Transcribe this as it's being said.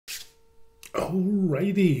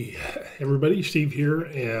Alrighty, everybody, Steve here,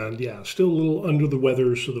 and yeah, still a little under the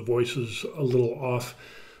weather, so the voice is a little off.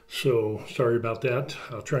 So sorry about that.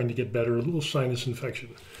 Trying to get better, a little sinus infection.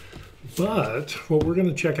 But what we're going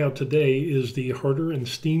to check out today is the Harder and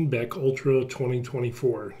Steenbeck Ultra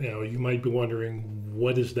 2024. Now, you might be wondering,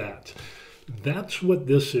 what is that? That's what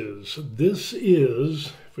this is. This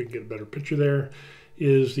is, if we can get a better picture there,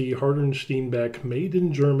 is the Harder and Steenbeck Made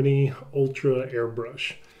in Germany Ultra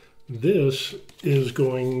Airbrush. This is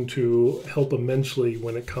going to help immensely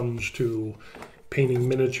when it comes to painting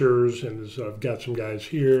miniatures, and I've got some guys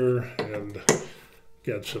here and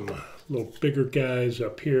got some little bigger guys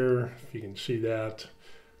up here, if you can see that.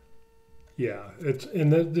 Yeah,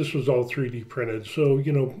 this was all 3D printed. So,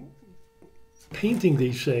 you know, painting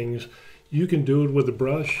these things, you can do it with a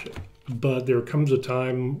brush, but there comes a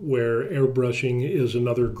time where airbrushing is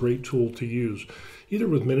another great tool to use, either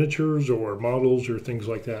with miniatures or models or things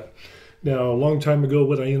like that. Now, a long time ago,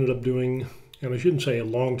 what I ended up doing, and I shouldn't say a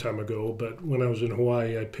long time ago, but when I was in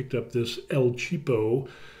Hawaii, I picked up this El Cheapo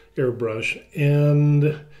airbrush,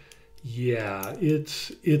 and yeah,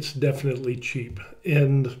 it's definitely cheap,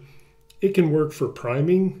 and it can work for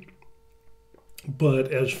priming,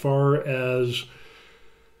 but as far as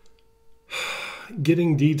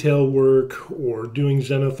getting detail work or doing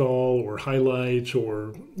zenithal or highlights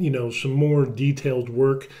or, you know, some more detailed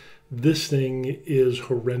work, this thing is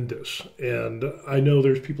horrendous. And I know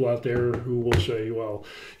there's people out there who will say, well,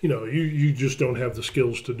 you know, you just don't have the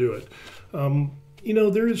skills to do it. You know,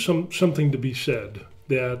 there is something to be said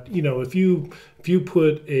that, you know, if you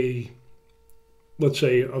put let's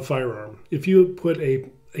say a firearm, if you put a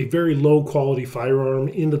very low quality firearm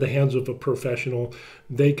into the hands of a professional,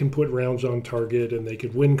 they can put rounds on target and they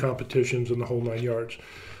could win competitions in the whole 9 yards.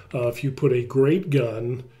 If you put a great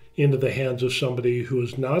gun into the hands of somebody who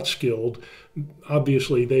is not skilled,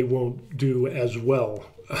 obviously they won't do as well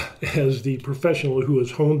as the professional who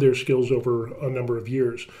has honed their skills over a number of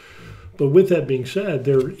years. But with that being said,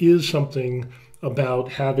 there is something about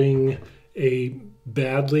having a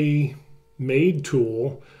badly made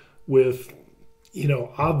tool with, you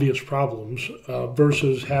know, obvious problems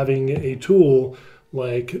versus having a tool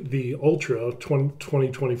like the Ultra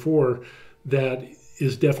 2024 that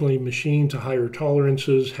is definitely machined to higher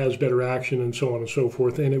tolerances, has better action, and so on and so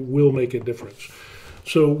forth, and it will make a difference.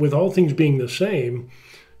 So with all things being the same,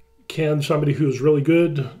 can somebody who is really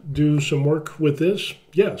good do some work with this?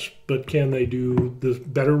 Yes, but can they do the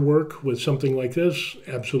better work with something like this?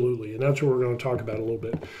 Absolutely, and that's what we're going to talk about a little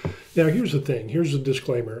bit. Now, here's the thing. Here's the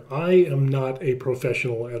disclaimer. I am not a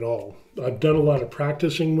professional at all. I've done a lot of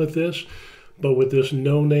practicing with this, but with this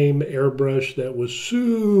no-name airbrush that was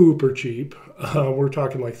super cheap, we're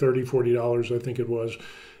talking like $30, $40, I think it was,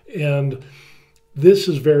 and this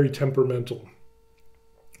is very temperamental.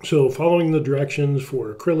 So following the directions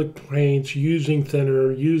for acrylic paints, using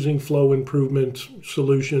thinner, using flow improvement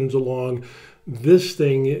solutions along, this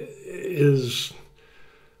thing is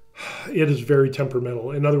very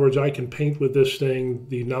temperamental. In other words, I can paint with this thing.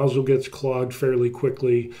 The nozzle gets clogged fairly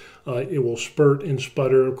quickly. It will spurt and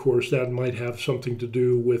sputter. Of course, that might have something to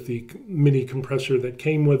do with the mini compressor that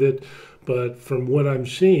came with it. But from what I'm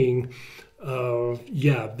seeing,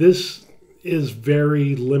 yeah, this is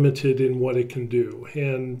very limited in what it can do.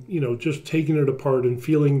 And, you know, just taking it apart and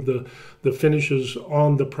feeling the finishes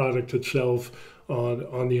on the product itself,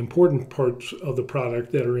 on the important parts of the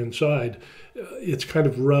product that are inside, it's kind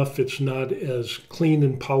of rough. It's not as clean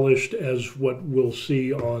and polished as what we'll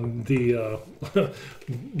see on the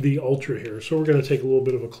the Ultra here. So we're going to take a little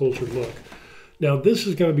bit of a closer look. Now, this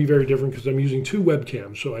is going to be very different because I'm using two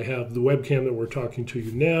webcams. So I have the webcam that we're talking to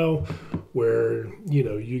you now, where, you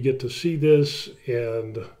know, you get to see this,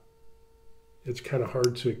 and it's kind of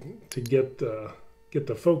hard to get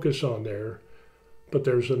the focus on there. But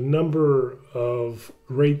there's a number of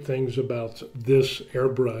great things about this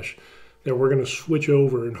airbrush that we're going to switch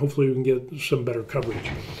over, and hopefully we can get some better coverage.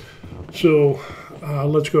 So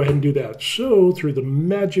let's go ahead and do that. So through the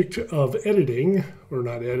magic of editing, or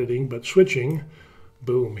not editing, but switching,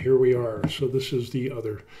 boom, here we are. So this is the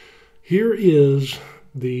other. Here is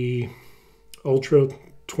the Ultra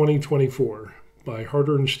 2024 by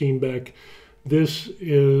Harder and Steenbeck. This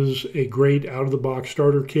is a great out-of-the-box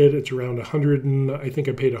starter kit. It's around I think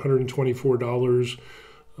I paid $124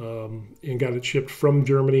 and got it shipped from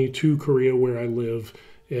Germany to Korea, where I live.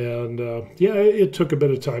 And yeah, it took a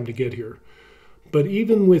bit of time to get here. But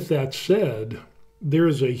even with that said, there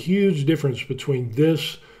is a huge difference between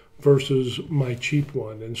this versus my cheap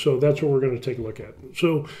one. And so that's what we're going to take a look at.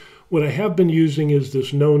 So what I have been using is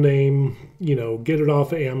this no-name, you know, get it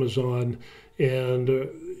off of Amazon. And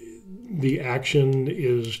the action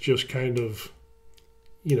is just kind of,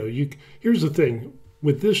 here's the thing.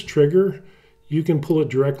 With this trigger, you can pull it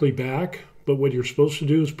directly back, but what you're supposed to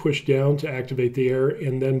do is push down to activate the air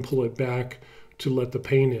and then pull it back to let the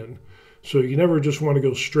paint in. So you never just want to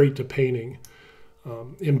go straight to painting.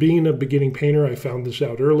 And being a beginning painter, I found this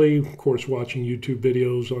out early, of course, watching YouTube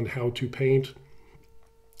videos on how to paint.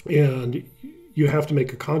 And you have to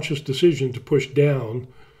make a conscious decision to push down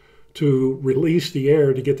to release the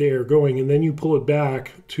air to get the air going, and then you pull it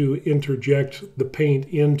back to interject the paint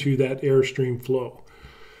into that airstream flow.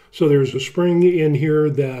 So there's a spring in here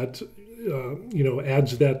that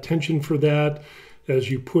adds that tension for that. As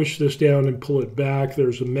you push this down and pull it back,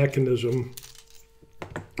 there's a mechanism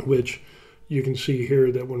which you can see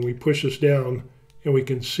here that when we push this down, and we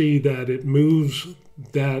can see that it moves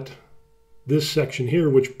this section here,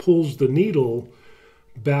 which pulls the needle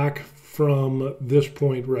back from this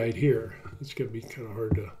point right here. It's going to be kind of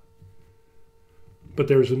hard to, but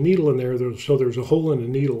there's a needle in there, so there's a hole in the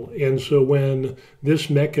needle. And so when this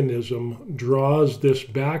mechanism draws this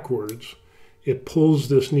backwards, it pulls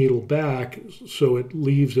this needle back, so it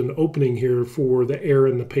leaves an opening here for the air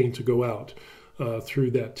and the paint to go out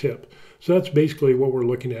through that tip. So that's basically what we're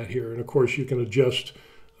looking at here. And of course you can adjust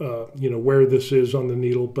where this is on the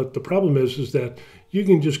needle, but the problem is that you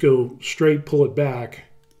can just go straight, pull it back,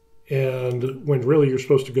 and when really you're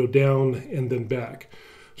supposed to go down and then back.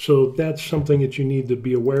 So that's something that you need to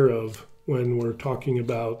be aware of when we're talking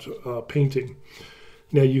about painting.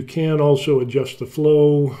 Now you can also adjust the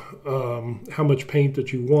flow, how much paint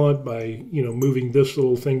that you want by moving this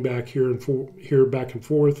little thing back here and back and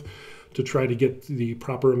forth to try to get the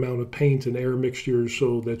proper amount of paint and air mixtures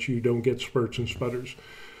so that you don't get spurts and sputters.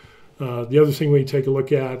 The other thing we take a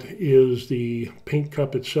look at is the paint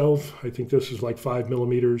cup itself. I think this is like 5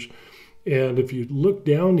 millimeters. And if you look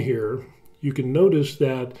down here, you can notice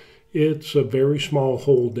that it's a very small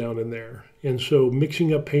hole down in there. And so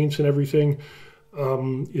mixing up paints and everything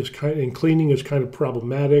and cleaning is kind of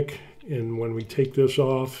problematic. And when we take this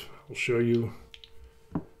off, I'll show you.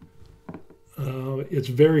 It's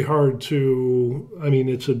very hard to,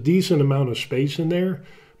 it's a decent amount of space in there,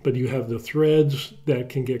 but you have the threads that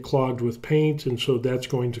can get clogged with paint, and so that's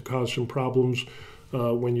going to cause some problems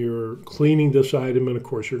when you're cleaning this item. And of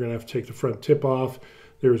course you're going to have to take the front tip off.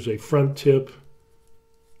 There's a front tip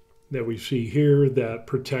that we see here that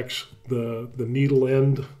protects the needle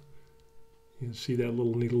end. You can see that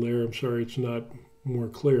little needle there. I'm sorry it's not more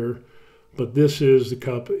clear, but this is the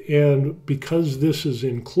cup, and because this is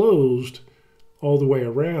enclosed all the way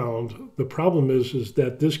around, the problem is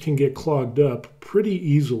that this can get clogged up pretty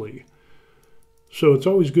easily. So it's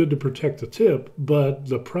always good to protect the tip, but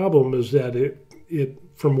the problem is that it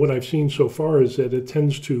from what I've seen so far is that it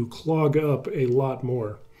tends to clog up a lot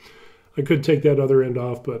more. I could take that other end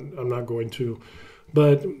off, but I'm not going to.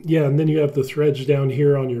 But yeah, and then you have the threads down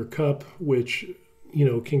here on your cup, which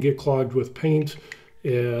can get clogged with paint,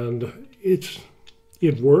 and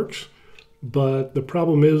it works. But the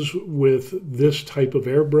problem is with this type of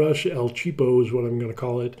airbrush, El Cheapo is what I'm going to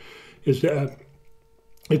call it, is that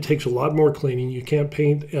it takes a lot more cleaning. You can't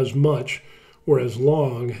paint as much or as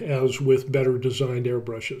long as with better designed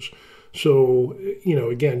airbrushes. So,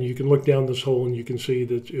 again, you can look down this hole and you can see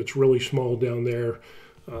that it's really small down there.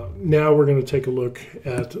 Now we're going to take a look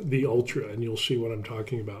at the Ultra, and you'll see what I'm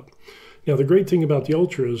talking about. Now, the great thing about the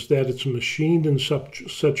Ultra is that it's machined in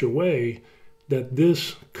such a way that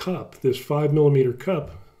this cup, this 5 millimeter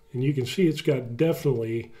cup, and you can see it's got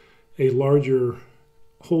definitely a larger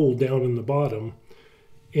hole down in the bottom,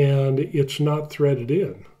 and it's not threaded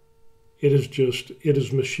in. It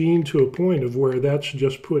is machined to a point of where that's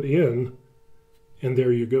just put in, and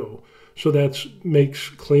there you go. So that makes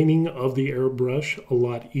cleaning of the airbrush a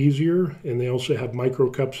lot easier, and they also have micro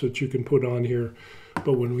cups that you can put on here.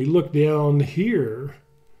 But when we look down here,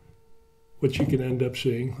 what you can end up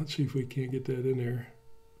seeing, let's see if we can't get that in there,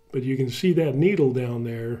 but you can see that needle down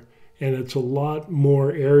there, and it's a lot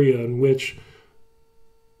more area in which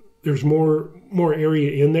there's more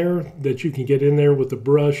area in there that you can get in there with the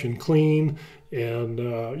brush and clean, and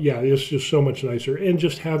yeah, it's just so much nicer. And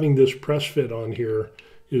just having this press fit on here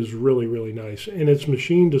is really, really nice, and it's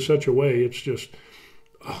machined to such a way, it's just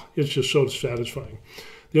so satisfying.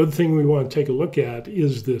 The other thing we want to take a look at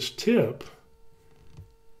is this tip.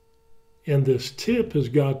 And this tip has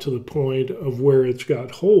got to the point of where it's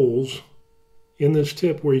got holes in this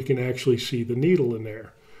tip where you can actually see the needle in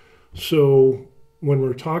there. So when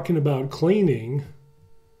we're talking about cleaning,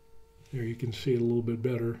 there you can see it a little bit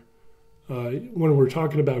better. When we're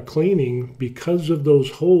talking about cleaning, because of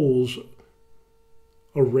those holes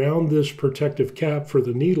around this protective cap for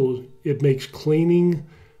the needle, it makes cleaning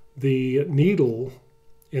the needle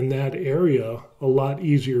in that area a lot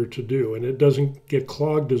easier to do, and it doesn't get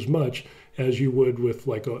clogged as much as you would with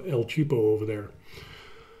like a El Cheapo over there.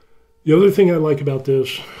 The other thing I like about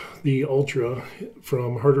this, the Ultra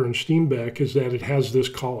from Harder Steenbeck, is that it has this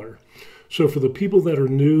collar. So for the people that are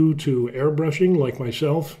new to airbrushing like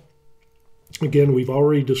myself, again, we've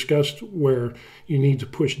already discussed where you need to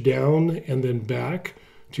push down and then back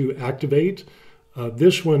to activate.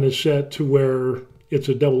 This one is set to where it's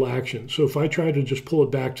a double action. So if I try to just pull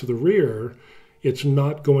it back to the rear, it's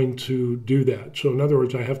not going to do that. So in other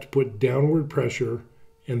words, I have to put downward pressure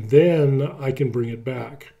and then I can bring it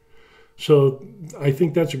back. So I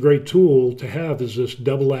think that's a great tool to have, is this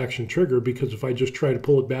double action trigger, because if I just try to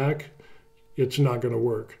pull it back, it's not going to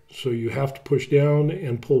work. So you have to push down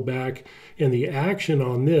and pull back. And the action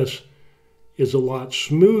on this is a lot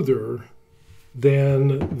smoother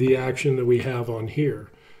than the action that we have on here.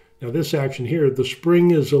 Now this action here, the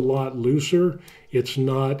spring is a lot looser. It's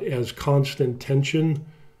not as constant tension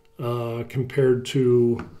compared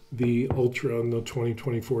to the Ultra and the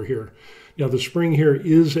 2024 here. Now the spring here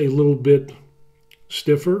is a little bit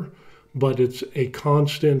stiffer, but it's a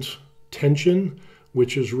constant tension,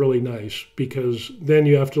 which is really nice, because then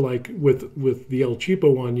you have to, like with the El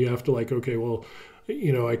Cheapo one, you have to like, okay, well,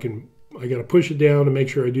 you know, I got to push it down and make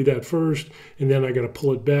sure I do that first, and then I got to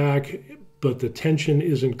pull it back, but the tension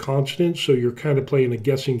isn't constant, so you're kind of playing a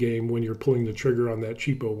guessing game when you're pulling the trigger on that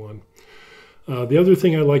cheapo one. The other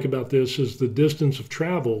thing I like about this is the distance of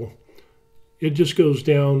travel. It just goes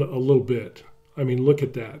down a little bit. I mean, look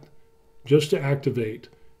at that, just to activate,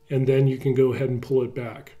 and then you can go ahead and pull it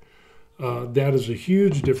back. That is a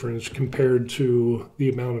huge difference compared to the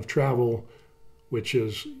amount of travel, which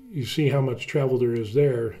is, you see how much travel there is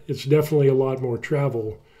there. It's definitely a lot more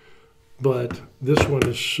travel, but this one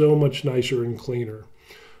is so much nicer and cleaner.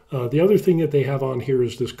 The other thing that they have on here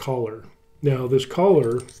is this collar. Now this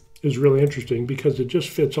collar is really interesting because it just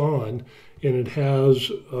fits on, and it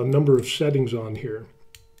has a number of settings on here.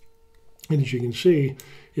 And as you can see,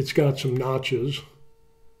 it's got some notches,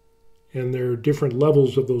 and there are different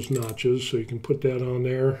levels of those notches, so you can put that on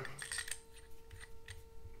there.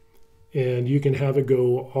 And you can have it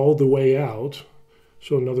go all the way out.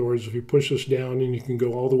 So in other words, if you push this down, and you can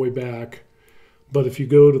go all the way back. But if you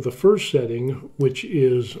go to the first setting, which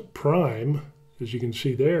is prime, as you can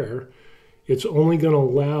see there, it's only going to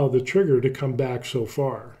allow the trigger to come back so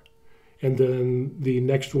far. And then the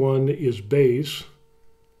next one is base,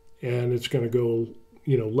 and it's going to go,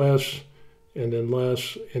 you know, less, and then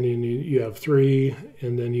less, and then you have 3,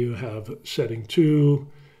 and then you have setting 2,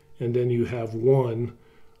 and then you have 1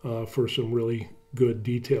 for some really good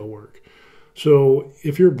detail work. So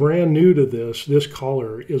if you're brand new to this, this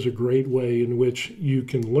collar is a great way in which you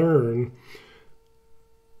can learn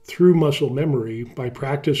through muscle memory by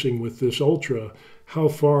practicing with this Ultra how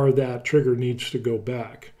far that trigger needs to go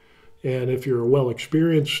back. And if you're a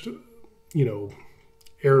well-experienced, you know,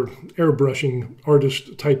 airbrushing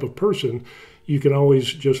artist type of person, you can always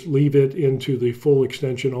just leave it into the full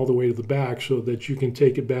extension all the way to the back so that you can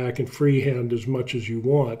take it back and freehand as much as you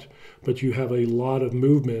want, but you have a lot of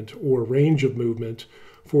movement or range of movement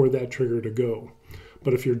for that trigger to go.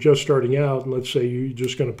 But if you're just starting out, and let's say you're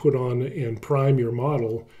just going to put on and prime your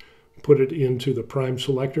model, put it into the prime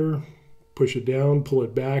selector, push it down, pull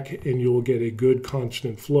it back, and you'll get a good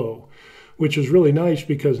constant flow, which is really nice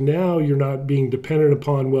because now you're not being dependent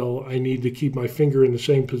upon, well, I need to keep my finger in the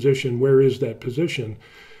same position. Where is that position?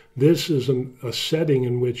 This is a setting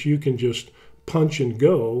in which you can just punch and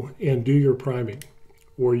go and do your priming,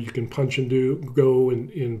 or you can punch and go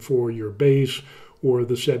in for your base or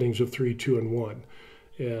the settings of 3, 2, and 1,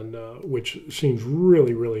 and which seems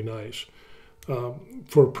really, really nice.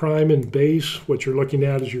 For prime and base, what you're looking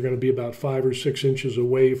at is you're going to be about 5 or 6 inches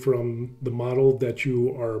away from the model that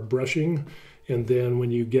you are brushing. And then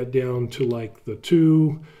when you get down to like the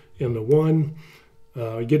 2 and the 1,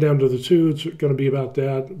 you get down to the 2, it's going to be about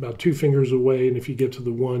that, about 2 fingers away. And if you get to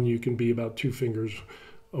the 1, you can be about 2 fingers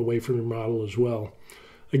away from your model as well.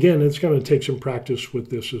 Again, it's going to take some practice with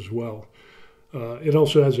this as well. It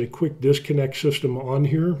also has a quick disconnect system on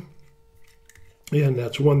here. And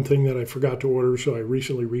that's one thing that I forgot to order, so I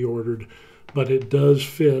recently reordered. But it does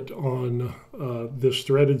fit on this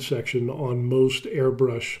threaded section on most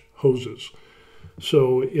airbrush hoses.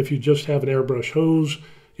 So if you just have an airbrush hose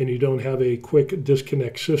and you don't have a quick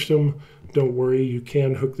disconnect system, don't worry, you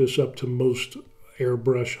can hook this up to most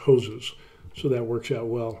airbrush hoses. So that works out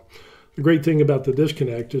well. The great thing about the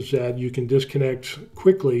disconnect is that you can disconnect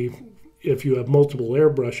quickly if you have multiple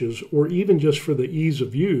airbrushes, or even just for the ease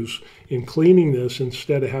of use in cleaning this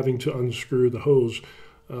instead of having to unscrew the hose.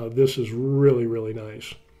 This is really, really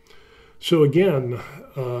nice. So again,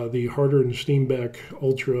 the Harder Steenbeck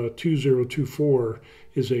Ultra 2024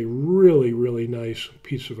 is a really, really nice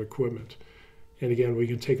piece of equipment. And again, we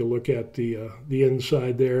can take a look at the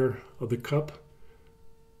inside there of the cup,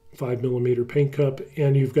 5mm paint cup,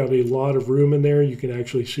 and you've got a lot of room in there. You can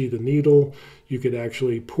actually see the needle. You could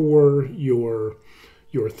actually pour your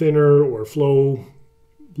thinner or flow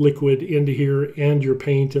liquid into here and your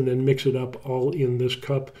paint and then mix it up all in this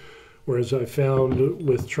cup. Whereas I found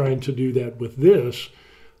with trying to do that with this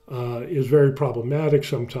is very problematic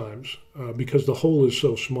sometimes because the hole is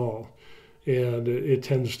so small and it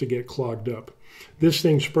tends to get clogged up. This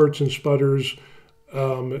thing spurts and sputters,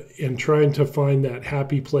 and trying to find that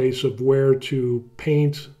happy place of where to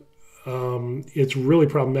paint, it's really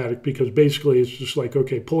problematic because basically it's just like,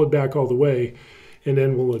 okay, pull it back all the way and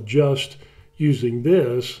then we'll adjust using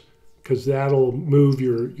this because that'll move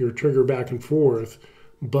your trigger back and forth.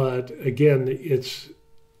 But again, it's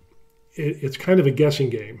kind of a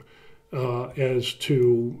guessing game as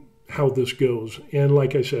to how this goes. And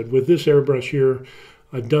like I said, with this airbrush here,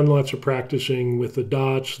 I've done lots of practicing with the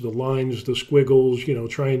dots, the lines, the squiggles, you know,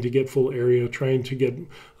 trying to get full area, trying to get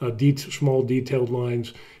small detailed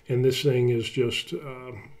lines. And this thing is just,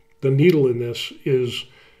 the needle in this is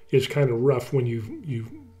kind of rough when you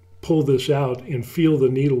pull this out and feel the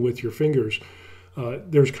needle with your fingers.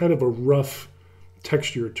 There's kind of a rough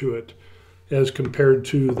texture to it as compared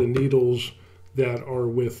to the needles that are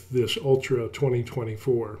with this Ultra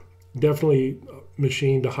 2024. Definitely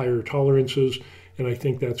machined to higher tolerances, and I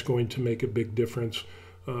think that's going to make a big difference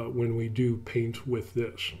when we do paint with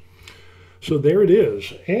this. So there it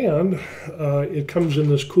is, and it comes in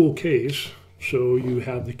this cool case. So you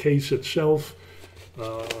have the case itself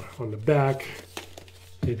on the back.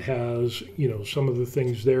 It has, you know, some of the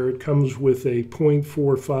things there. It comes with a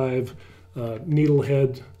 0.45 needle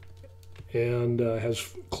head and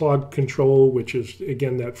has Clog Control, which is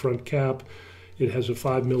again that front cap. It has a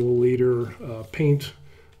 5ml paint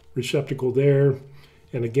receptacle there,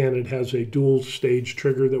 and again it has a dual stage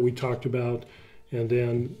trigger that we talked about, and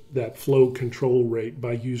then that flow control rate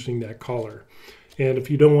by using that collar. And if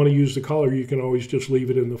you don't want to use the collar, you can always just leave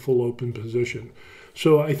it in the full open position.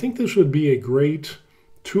 So I think this would be a great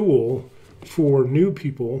tool for new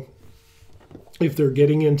people if they're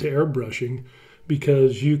getting into airbrushing,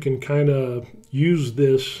 because you can kind of use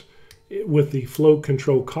this with the flow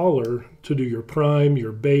control collar to do your prime,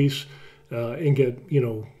 your base, and get, you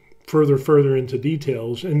know, further into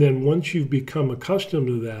details. And then once you've become accustomed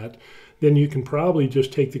to that, then you can probably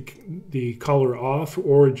just take the collar off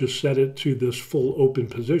or just set it to this full open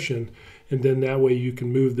position. And then that way you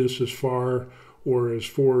can move this as far or as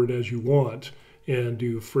forward as you want and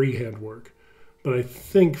do freehand work. But I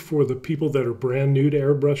think for the people that are brand new to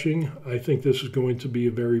airbrushing, I think this is going to be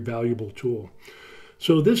a very valuable tool.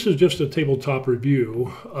 So this is just a tabletop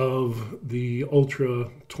review of the Ultra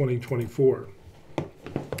 2024.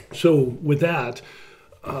 So with that,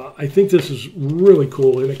 I think this is really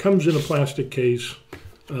cool, and it comes in a plastic case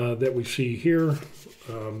that we see here,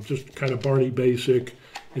 just kind of Barney basic.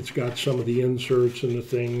 It's got some of the inserts and the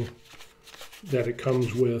thing that it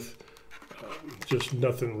comes with. Just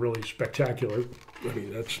nothing really spectacular. I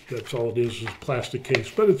mean, that's all it is a plastic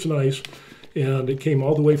case, but it's nice. And it came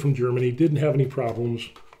all the way from Germany, didn't have any problems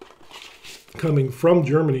coming from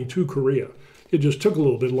Germany to Korea. It just took a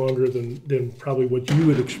little bit longer than probably what you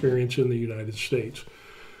would experience in the United States.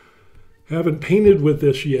 Haven't painted with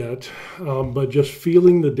this yet, but just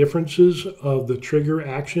feeling the differences of the trigger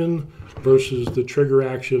action versus the trigger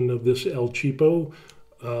action of this El Cheapo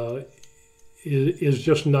is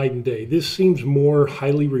just night and day. This seems more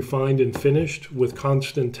highly refined and finished with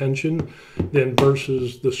constant tension than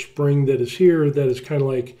versus the spring that is here, that is kind of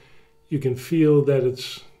like, you can feel that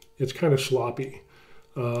it's kind of sloppy.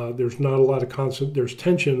 There's not a lot of constant, there's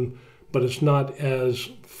tension, but it's not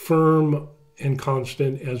as firm and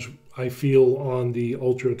constant as I feel on the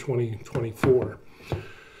Ultra 2024.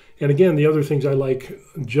 And again, the other things I like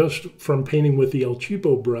just from painting with the El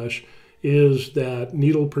Cheapo brush is that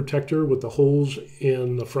needle protector with the holes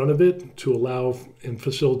in the front of it to allow and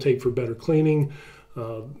facilitate for better cleaning.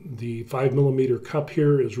 The 5mm cup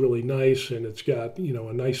here is really nice, and it's got, you know,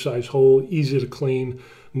 a nice size hole, easy to clean,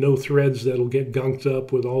 no threads that'll get gunked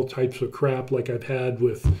up with all types of crap like I've had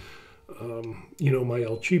with, you know, my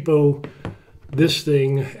El Cheapo. This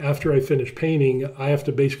thing, after I finish painting, I have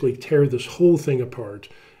to basically tear this whole thing apart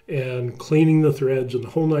and cleaning the threads and the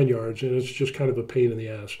whole 9 yards, and it's just kind of a pain in the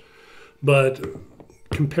ass. But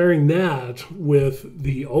comparing that with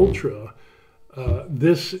the Ultra,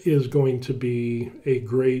 this is going to be a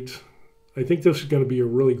great, I think this is going to be a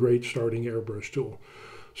really great starting airbrush tool.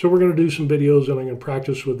 So we're going to do some videos, and I'm going to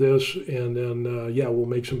practice with this, and then yeah, we'll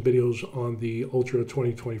make some videos on the Ultra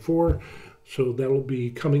 2024. So that'll be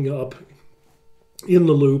coming up in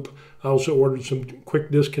the loop. I also ordered some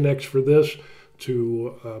quick disconnects for this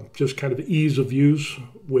to just kind of ease of use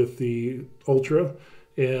with the Ultra.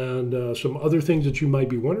 And some other things that you might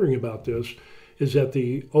be wondering about this is that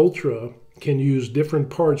the Ultra can use different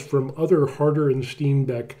parts from other Harder and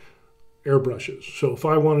Steenbeck airbrushes. So if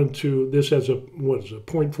I wanted to, this has a, what is it,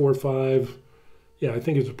 0.45, yeah, I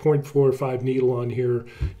think it's a 0.45 needle on here.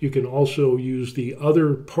 You can also use the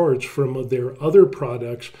other parts from their other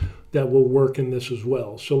products that will work in this as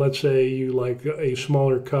well. So let's say you like a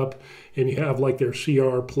smaller cup and you have like their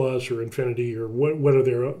CR Plus or Infinity or what are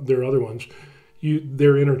their other ones.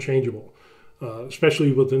 They're interchangeable,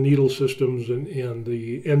 especially with the needle systems and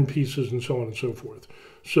the end pieces and so on and so forth.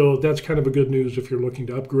 So that's kind of a good news if you're looking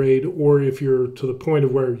to upgrade, or if you're to the point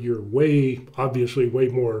of where you're obviously way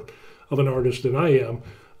more of an artist than I am.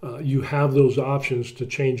 You have those options to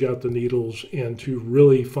change out the needles and to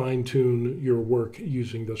really fine tune your work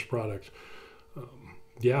using this product.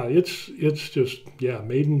 Yeah, it's just, yeah,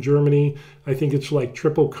 made in Germany. I think it's like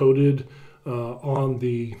triple coated on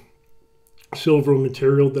the silver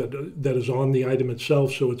material that is on the item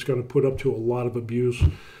itself, so it's going to put up to a lot of abuse.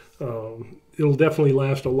 It'll definitely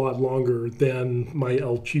last a lot longer than my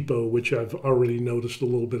El Cheapo, which I've already noticed a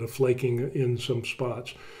little bit of flaking in some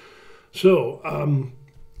spots. So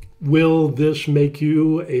will this make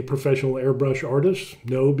you a professional airbrush artist?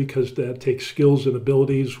 No, because that takes skills and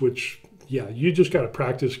abilities, which, yeah, you just got to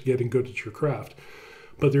practice getting good at your craft.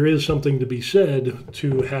 But there is something to be said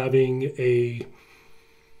to having a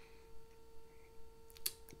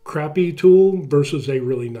crappy tool versus a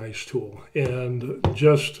really nice tool. And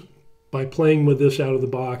just by playing with this out of the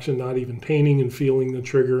box and not even painting and feeling the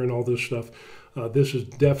trigger and all this stuff, this is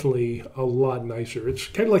definitely a lot nicer. It's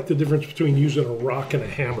kind of like the difference between using a rock and a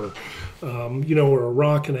hammer, you know, or a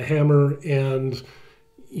rock and a hammer and,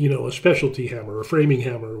 you know, a specialty hammer, a framing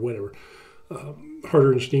hammer or whatever.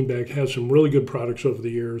 Harder and Steenbeck has some really good products over the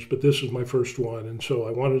years, but this is my first one. And so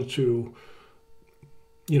I wanted to,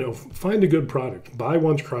 you know, find a good product, buy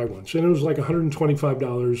once, cry once. And it was like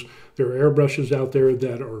 $125. There are airbrushes out there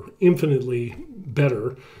that are infinitely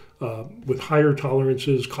better, with higher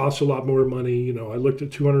tolerances, cost a lot more money. You know, I looked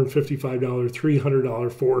at $255, $300,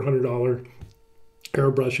 $400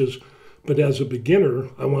 airbrushes. But as a beginner,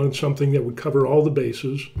 I wanted something that would cover all the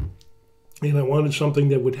bases. And I wanted something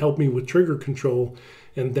that would help me with trigger control.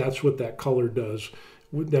 And that's what that color does.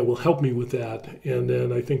 That will help me with that. And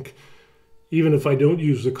then I think, even if I don't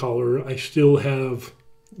use the collar, I still have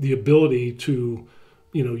the ability to,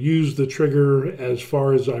 you know, use the trigger as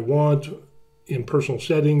far as I want in personal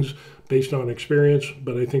settings based on experience.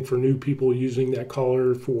 But I think for new people, using that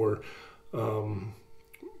collar for the,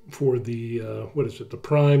 what is it, the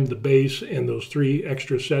prime, the base, and those 3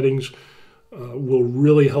 extra settings will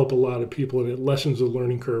really help a lot of people, and it lessens the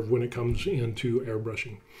learning curve when it comes into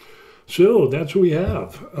airbrushing. So that's what we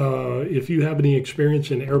have. If you have any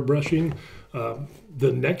experience in airbrushing,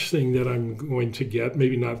 the next thing that I'm going to get,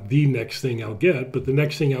 maybe not the next thing I'll get, but the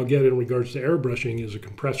next thing I'll get in regards to airbrushing is a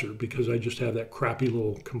compressor, because I just have that crappy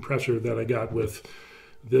little compressor that I got with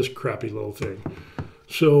this crappy little thing.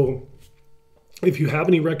 So if you have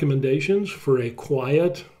any recommendations for a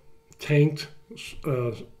quiet, tanked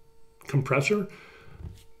compressor,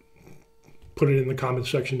 put it in the comment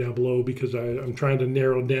section down below, because I'm trying to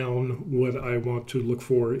narrow down what I want to look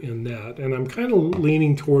for in that. And I'm kind of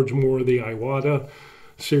leaning towards more of the Iwata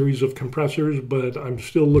series of compressors, but I'm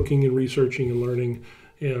still looking and researching and learning.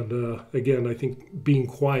 And again, I think being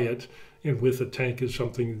quiet and with a tank is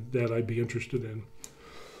something that I'd be interested in.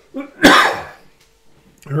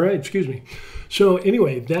 All right, excuse me. So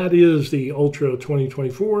anyway, that is the Ultra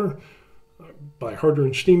 2024. By Harder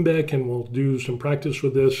and Steenbeck, and we'll do some practice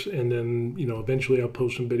with this, and then, you know, eventually I'll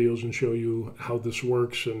post some videos and show you how this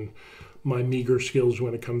works and my meager skills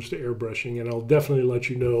when it comes to airbrushing. And I'll definitely let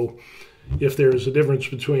you know if there is a difference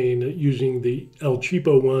between using the El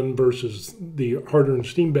Cheapo one versus the Harder and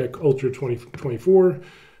Steenbeck Ultra 2024,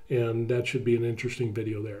 and that should be an interesting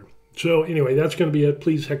video there. So anyway, that's going to be it.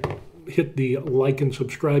 Please hit the like and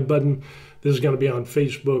subscribe button. This is going to be on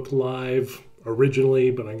Facebook Live originally,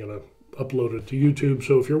 but I'm going to upload it to YouTube.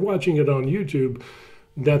 So if you're watching it on YouTube,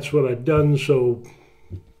 that's what I've done. So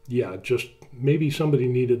yeah, just maybe somebody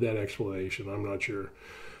needed that explanation. I'm not sure.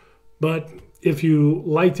 But if you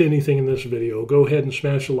liked anything in this video, go ahead and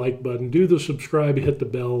smash the like button, do the subscribe, hit the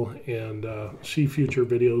bell, and see future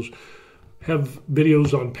videos. Have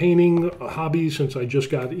videos on painting, a hobby, since I just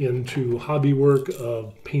got into hobby work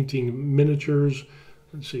of painting miniatures.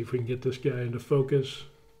 Let's see if we can get this guy into focus.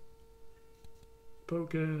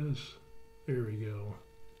 focus. There we go.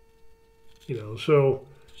 So,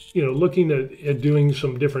 looking at doing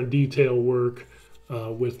some different detail work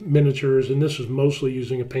with miniatures, and this is mostly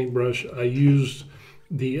using a paintbrush. I used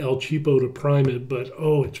the El Cheapo to prime it, but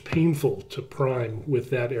oh, it's painful to prime with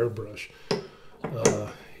that airbrush.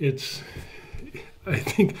 I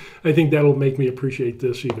think that'll make me appreciate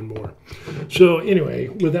this even more. So anyway,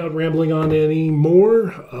 without rambling on any more,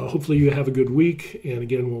 hopefully you have a good week. And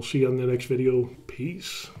again, we'll see you on the next video.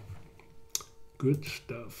 Peace. Good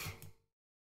stuff.